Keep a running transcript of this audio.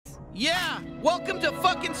Yeah, welcome to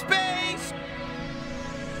fucking space!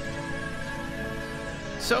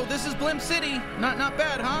 So this is Blim City. Not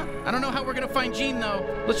bad, huh? I don't know how we're gonna find Gene though.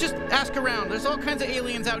 Let's just ask around. There's all kinds of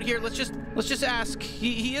aliens out here. Let's just ask.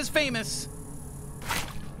 He is famous.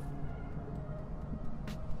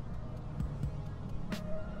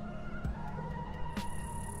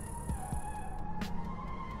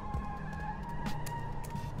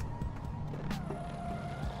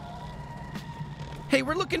 Hey,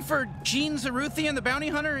 we're looking for Gene Zaruthian, the bounty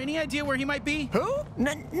hunter. Any idea where he might be? Who?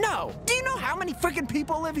 No. Do you know how many freaking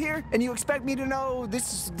people live here? And you expect me to know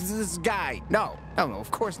this guy? No, of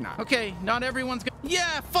course not. Okay, not everyone's gonna...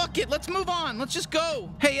 Yeah, fuck it. Let's move on. Let's just go.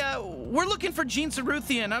 Hey, we're looking for Gene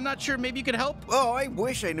Zaruthian. I'm not sure. Maybe you could help? Oh, I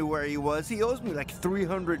wish I knew where he was. He owes me like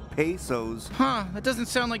 300 pesos. Huh, that doesn't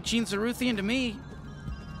sound like Gene Zaruthian to me.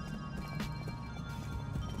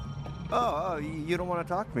 Oh, you don't want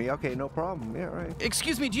to talk to me? Okay, no problem. Yeah, right.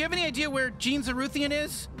 Excuse me, do you have any idea where Gene Zaruthian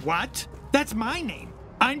is? What? That's my name.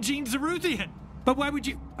 I'm Gene Zaruthian. But why would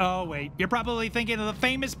you... Oh, wait. You're probably thinking of the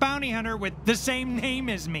famous bounty hunter with the same name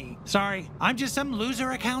as me. Sorry, I'm just some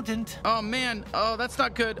loser accountant. Oh, man. Oh, that's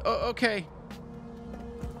not good. Oh, okay.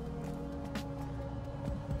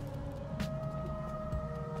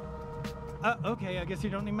 Okay, I guess you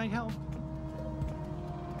don't need my help.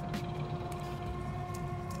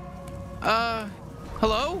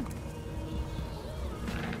 Hello?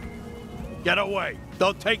 Get away.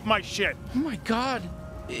 Don't take my shit. Oh my god.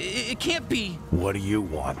 It can't be. What do you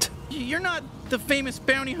want? You're not the famous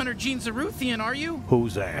bounty hunter Gene Zaruthian, are you?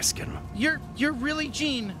 Who's asking? You're really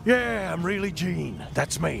Gene. Yeah, I'm really Gene.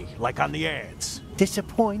 That's me, like on the ads.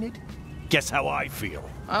 Disappointed? Guess how I feel.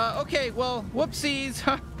 Okay, well,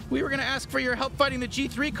 whoopsies. We were gonna ask for your help fighting the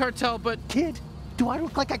G3 cartel, but... Kid, do I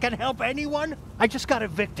look like I can help anyone? I just got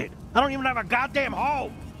evicted. I don't even have a goddamn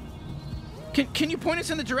home. Can you point us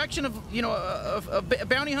in the direction of, a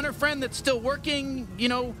bounty hunter friend that's still working,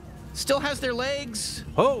 still has their legs?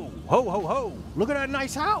 Ho, ho, ho, ho. Look at that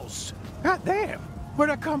nice house. God damn.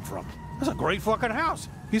 Where'd that come from? That's a great fucking house.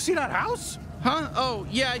 You see that house? Huh? Oh,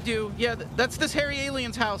 yeah, I do. Yeah, that's this hairy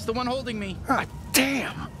alien's house, the one holding me. God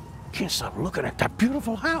damn. Can't stop looking at that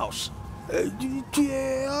beautiful house.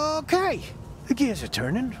 Yeah, okay. The gears are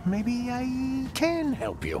turning. Maybe I can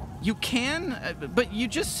help you. You can? But you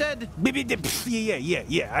just said...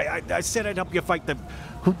 Yeah. I said I'd help you fight the...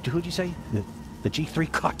 Who'd you say? The G3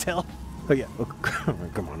 cartel? Oh, yeah. Oh,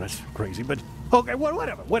 come on, that's crazy, but... Okay,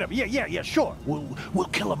 whatever. Yeah, sure. We'll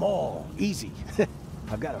kill them all. Easy.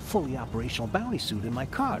 I've got a fully operational bounty suit in my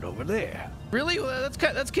cart over there. Really? Well,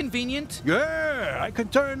 that's convenient. Yeah, I can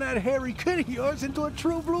turn that hairy kid of yours into a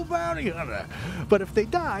true blue bounty hunter. But if they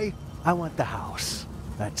die... I want the house.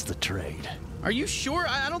 That's the trade. Are you sure?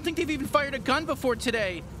 I don't think they've even fired a gun before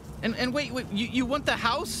today. And wait, you want the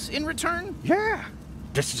house in return? Yeah.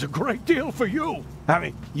 This is a great deal for you. I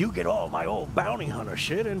mean, you get all my old bounty hunter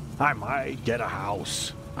shit, and I might get a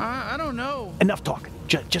house. I don't know. Enough talking.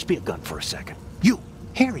 Just be a gun for a second. You,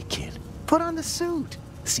 hairy kid, put on the suit.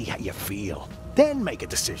 See how you feel. Then make a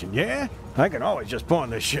decision, yeah? I can always just pawn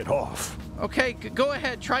this shit off. Okay, go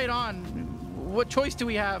ahead. Try it on. What choice do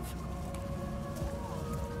we have?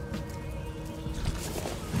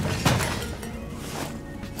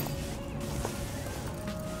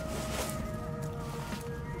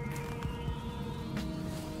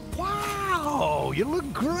 Wow, you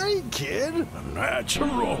look great, kid.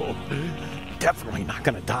 Natural. Definitely not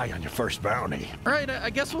gonna die on your first bounty. All right,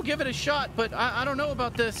 I guess we'll give it a shot, but I don't know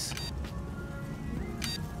about this.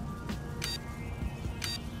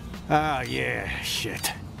 Ah, yeah,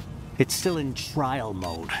 shit. It's still in trial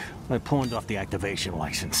mode. I pawned off the activation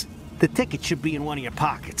license. The ticket should be in one of your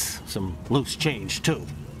pockets. Some loose change, too.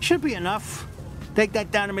 Should be enough. Take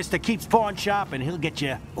that down to Mr. Keep's pawn shop and he'll get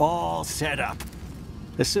you all set up.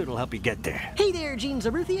 The suit will help you get there. Hey there, Gene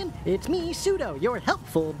Zaruthian. It's me, Pseudo, your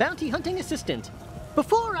helpful bounty hunting assistant.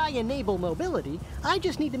 Before I enable mobility, I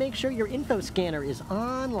just need to make sure your info scanner is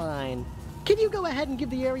online. Can you go ahead and give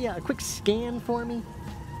the area a quick scan for me?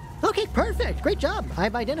 Okay, perfect. Great job.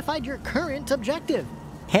 I've identified your current objective.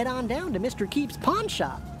 Head on down to Mr. Keep's pawn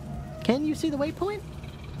shop. Can you see the waypoint?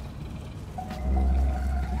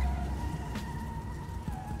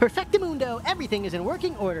 Perfectamundo, everything is in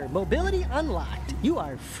working order. Mobility unlocked. You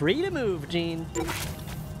are free to move, Gene.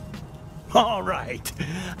 All right.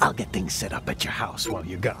 I'll get things set up at your house while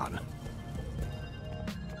you're gone.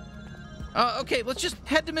 Okay, let's just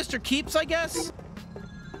head to Mr. Keep's, I guess?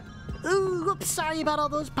 Ooh, oops, sorry about all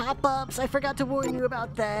those pop-ups. I forgot to warn you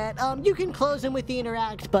about that. You can close them with the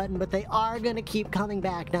interact button, but they are gonna keep coming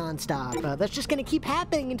back nonstop. That's just gonna keep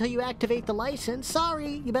happening until you activate the license.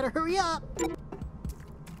 Sorry, you better hurry up.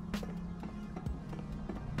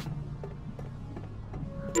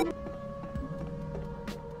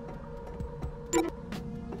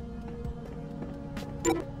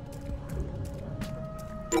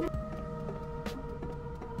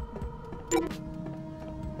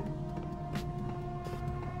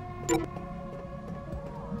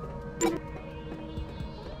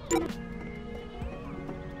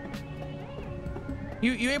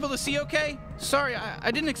 You able to see okay? Sorry, I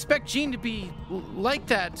didn't expect Jean to be like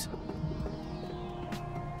that.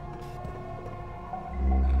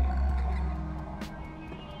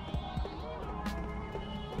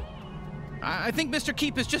 I think Mr.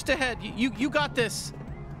 Keep is just ahead. You got this.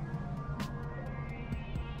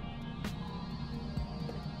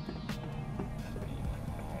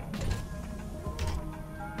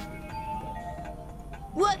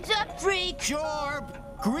 What's up, freak? Jorb!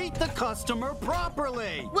 Greet the customer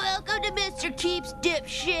properly! Welcome to Mr. Keep's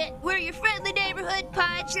dipshit. We're your friendly neighborhood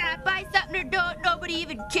pawn shop. Buy something or don't, nobody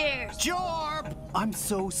even cares. Jorb! I'm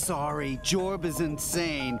so sorry. Jorb is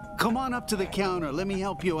insane. Come on up to the counter. Let me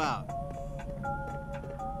help you out.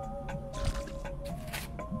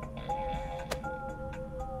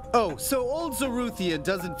 Oh, so old Zaruthian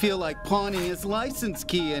doesn't feel like pawning his license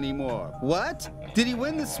key anymore. What? Did he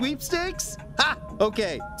win the sweepstakes? Ha!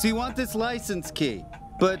 Okay, so you want this license key.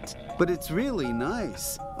 But it's really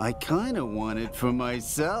nice. I kinda want it for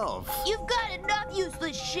myself. You've got enough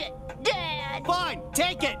useless shit, Dad. Fine,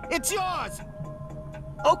 take it. It's yours.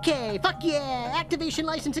 Okay, fuck yeah! Activation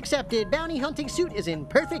license accepted. Bounty hunting suit is in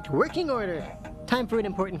perfect working order. Time for an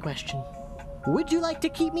important question. Would you like to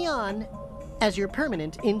keep me on as your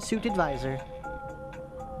permanent in-suit advisor?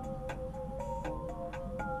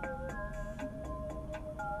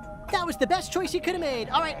 That was the best choice you could have made.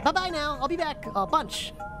 All right, bye-bye now. I'll be back a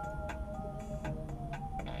bunch.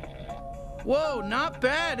 Whoa, not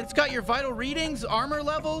bad. It's got your vital readings, armor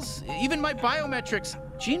levels, even my biometrics.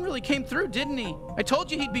 Jean really came through, didn't he? I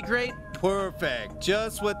told you he'd be great. Perfect.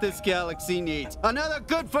 Just what this galaxy needs. Another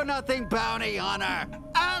good-for-nothing bounty hunter.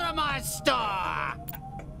 Out of my store!